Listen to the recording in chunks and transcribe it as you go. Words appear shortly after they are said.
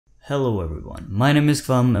Hello everyone, my name is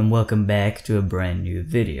Kvam and welcome back to a brand new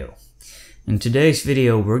video. In today's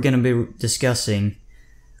video we're gonna be discussing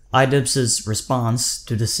Idubbbz's response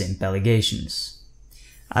to the Simp allegations.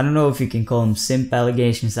 I don't know if you can call them Simp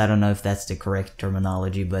allegations, I don't know if that's the correct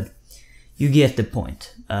terminology, but you get the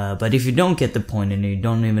point. But if you don't get the point and you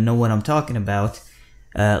don't even know what I'm talking about,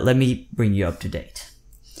 let me bring you up to date.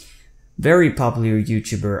 Very popular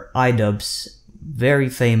YouTuber Idubbbz, very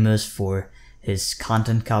famous for his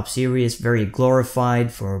Content Cop series, very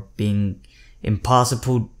glorified for being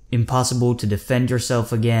impossible to defend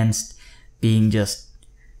yourself against, being just,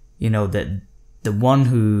 you know, the one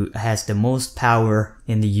who has the most power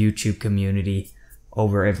in the YouTube community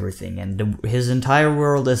over everything. And his entire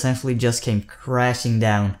world essentially just came crashing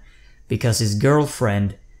down because his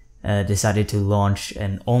girlfriend decided to launch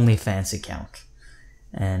an OnlyFans account.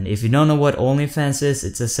 And if you don't know what OnlyFans is,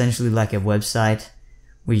 it's essentially like a website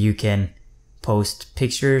where you can post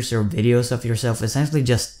pictures or videos of yourself, essentially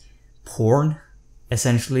just porn,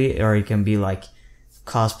 essentially, or it can be like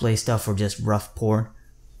cosplay stuff or just rough porn.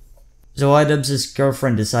 So Idubbbz's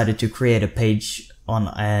girlfriend decided to create a page on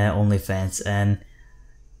OnlyFans, and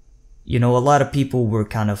you know, a lot of people were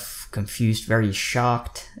kind of confused, very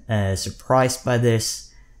shocked, surprised by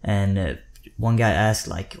this, and one guy asked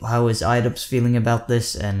like, how is Idubbbz feeling about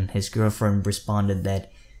this, and his girlfriend responded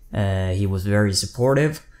that he was very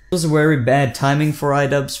supportive. It was very bad timing for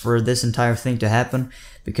Idubbbz for this entire thing to happen,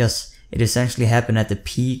 because it essentially happened at the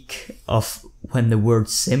peak of when the word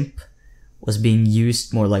simp was being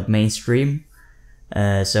used more like mainstream.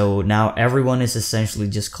 So now everyone is essentially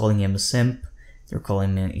just calling him a simp. They're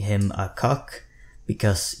calling him a cuck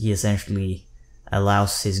because he essentially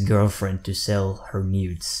allows his girlfriend to sell her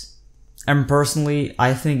nudes. And personally,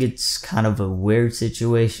 I think it's kind of a weird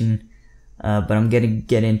situation. But I'm gonna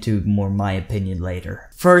get into more my opinion later.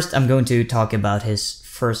 First, I'm going to talk about his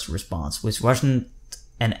first response, which wasn't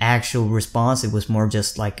an actual response, it was more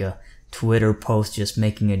just like a Twitter post just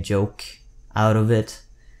making a joke out of it.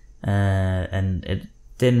 And it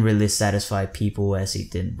didn't really satisfy people as he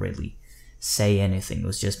didn't really say anything, it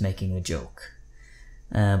was just making a joke.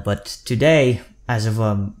 But today, as of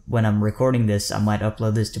when I'm recording this, I might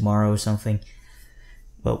upload this tomorrow or something.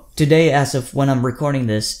 Well, today, as of when I'm recording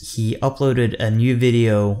this, he uploaded a new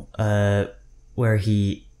video where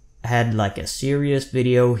he had like a serious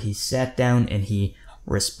video. He sat down and he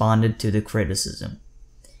responded to the criticism.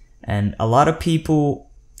 And a lot of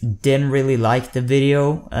people didn't really like the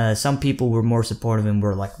video. Some people were more supportive and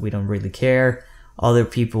were like, we don't really care. Other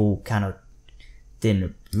people kind of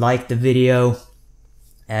didn't like the video.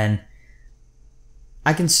 And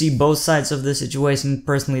I can see both sides of the situation.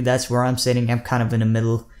 Personally, that's where I'm sitting. I'm kind of in the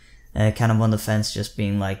middle, kind of on the fence, just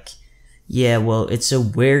being like, yeah, well, it's a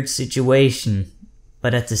weird situation,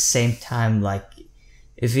 but at the same time, like,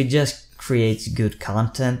 if he just creates good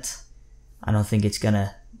content, I don't think it's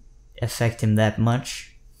gonna affect him that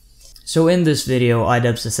much. So in this video,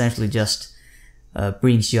 Idubbbz essentially just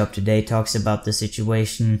brings you up to date, talks about the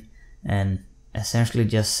situation, and essentially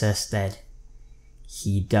just says that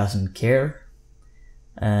he doesn't care.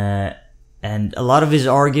 And a lot of his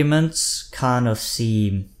arguments kind of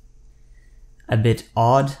seem a bit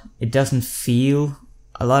odd. It doesn't feel,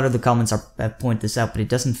 a lot of the comments point this out, but it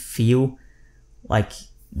doesn't feel like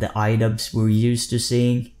the Idubbbz we're used to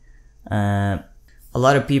seeing. A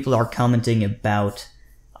lot of people are commenting about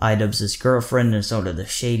Idubbbz's girlfriend and sort of the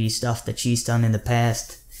shady stuff that she's done in the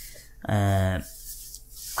past. I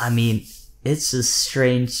mean, it's a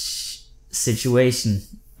strange situation.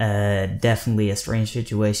 Definitely a strange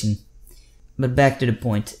situation. But back to the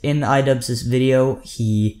point. In Idubbbz's video,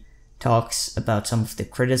 he talks about some of the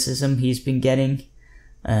criticism he's been getting.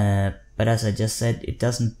 But as I just said, it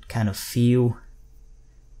doesn't kind of feel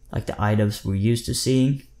like the Idubbbz we're used to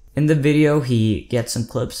seeing. In the video, he gets some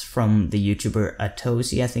clips from the YouTuber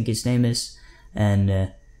Atosi, I think his name is.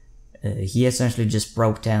 And he essentially just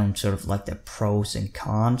broke down sort of like the pros and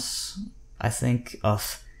cons, I think,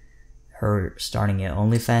 of her starting an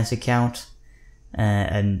OnlyFans account,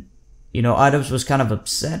 and you know, Idubbbz was kind of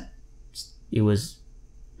upset. He was,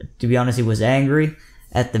 to be honest, he was angry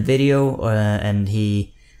at the video, and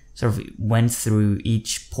he sort of went through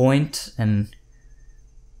each point and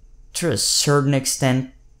to a certain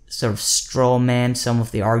extent sort of strawman some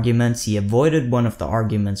of the arguments. He avoided one of the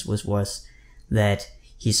arguments, which was that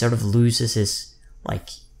he sort of loses his like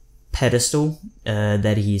pedestal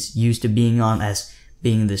that he's used to being on as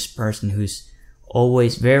being this person who's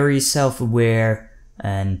always very self-aware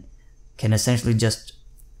and can essentially just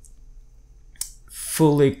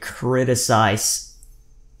fully criticize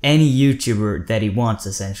any YouTuber that he wants,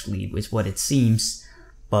 essentially, is what it seems.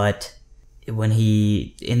 But when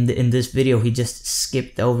he in this video he just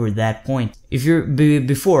skipped over that point. If you're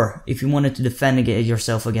before, if you wanted to defend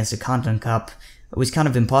yourself against a content cop, it was kind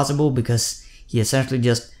of impossible because he essentially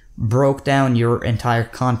just broke down your entire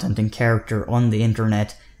content and character on the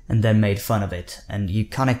internet and then made fun of it, and you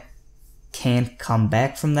kind of can't come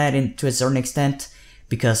back from that to a certain extent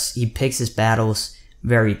because he picks his battles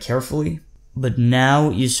very carefully. But now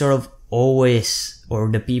you sort of always, or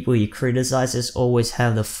the people he criticizes always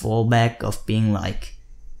have the fallback of being like,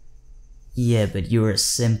 yeah, but you're a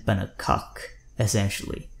simp and a cuck,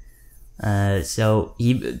 essentially. So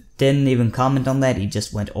he didn't even comment on that, he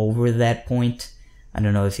just went over that point. I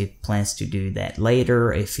don't know if he plans to do that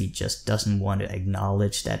later, if he just doesn't want to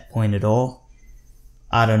acknowledge that point at all.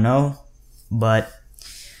 I don't know, but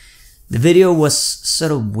the video was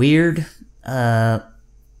sort of weird. The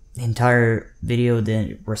entire video,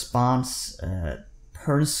 the response,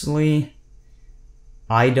 personally,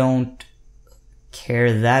 I don't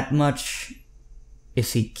care that much.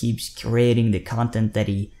 If he keeps creating the content that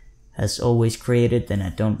he has always created, then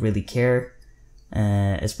I don't really care.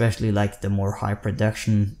 Especially like the more high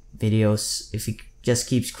production videos. If he just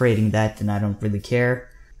keeps creating that, then I don't really care.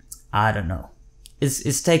 I don't know.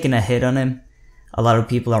 It's taken a hit on him. A lot of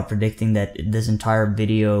people are predicting that this entire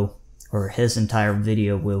video, or his entire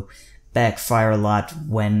video, will backfire a lot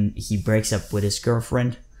when he breaks up with his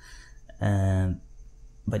girlfriend.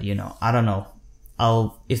 But you know, I don't know.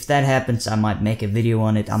 If that happens, I might make a video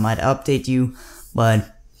on it. I might update you,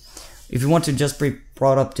 but if you want to just be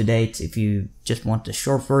brought up to date, if you just want the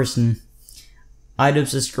short version,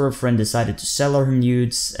 Idubbbz's girlfriend decided to sell her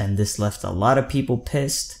nudes, and this left a lot of people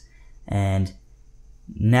pissed, and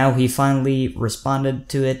now he finally responded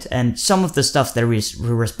to it, and some of the stuff that he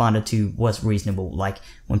responded to was reasonable. Like,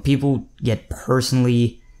 when people get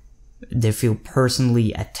they feel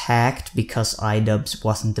personally attacked because Idubbbz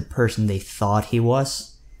wasn't the person they thought he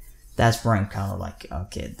was. That's where I'm kind of like,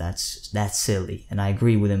 okay, that's silly, and I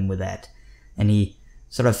agree with him with that. And he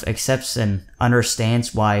sort of accepts and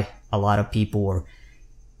understands why a lot of people, or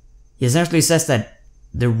he essentially says that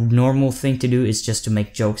the normal thing to do is just to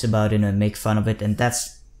make jokes about it and make fun of it, and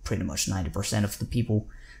that's pretty much 90% of the people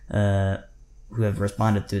who have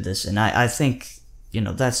responded to this. And I think, you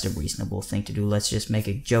know, that's the reasonable thing to do. Let's just make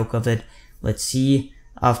a joke of it. Let's see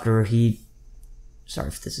after he... Sorry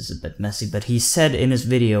if this is a bit messy, but he said in his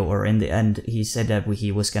video, or in the end, he said that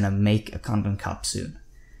he was gonna make a content cop soon.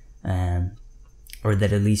 Or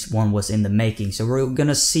that at least one was in the making. So we're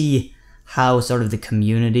gonna see how sort of the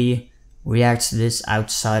community reacts to this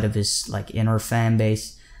outside of his like inner fan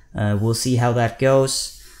base. We'll see how that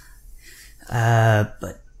goes.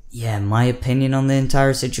 But yeah, my opinion on the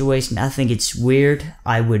entire situation, I think it's weird.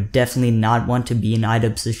 I would definitely not want to be in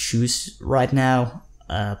Idubbbz's shoes right now.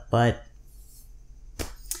 But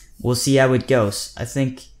we'll see how it goes. I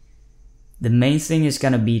think the main thing is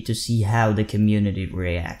gonna be to see how the community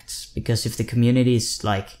reacts. Because if the community is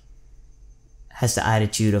like, has the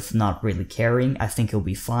attitude of not really caring, I think it'll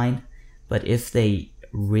be fine. But if they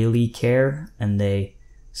really care and they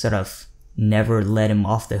sort of never let him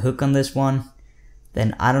off the hook on this one,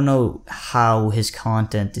 then I don't know how his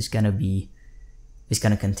content is gonna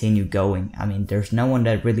continue going. I mean, there's no one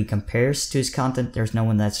that really compares to his content. There's no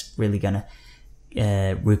one that's really gonna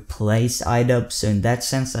replace Idubbbz. So in that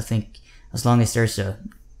sense, I think as long as there's a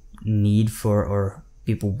need for, or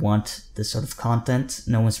people want this sort of content,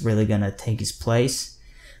 no one's really gonna take his place.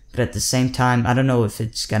 But at the same time, I don't know if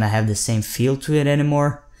it's gonna have the same feel to it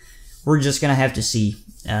anymore. We're just gonna have to see.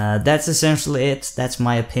 That's essentially it. That's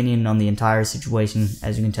my opinion on the entire situation.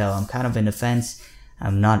 As you can tell, I'm kind of in the fence.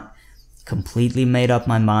 I'm not completely made up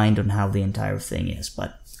my mind on how the entire thing is,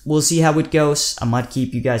 but we'll see how it goes. I might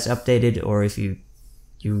keep you guys updated, or if you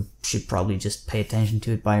should probably just pay attention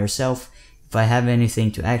to it by yourself. If I have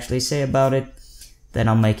anything to actually say about it, then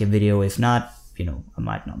I'll make a video. If not, you know, I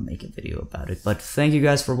might not make a video about it. But thank you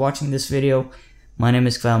guys for watching this video. My name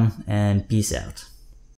is Kvam, and peace out.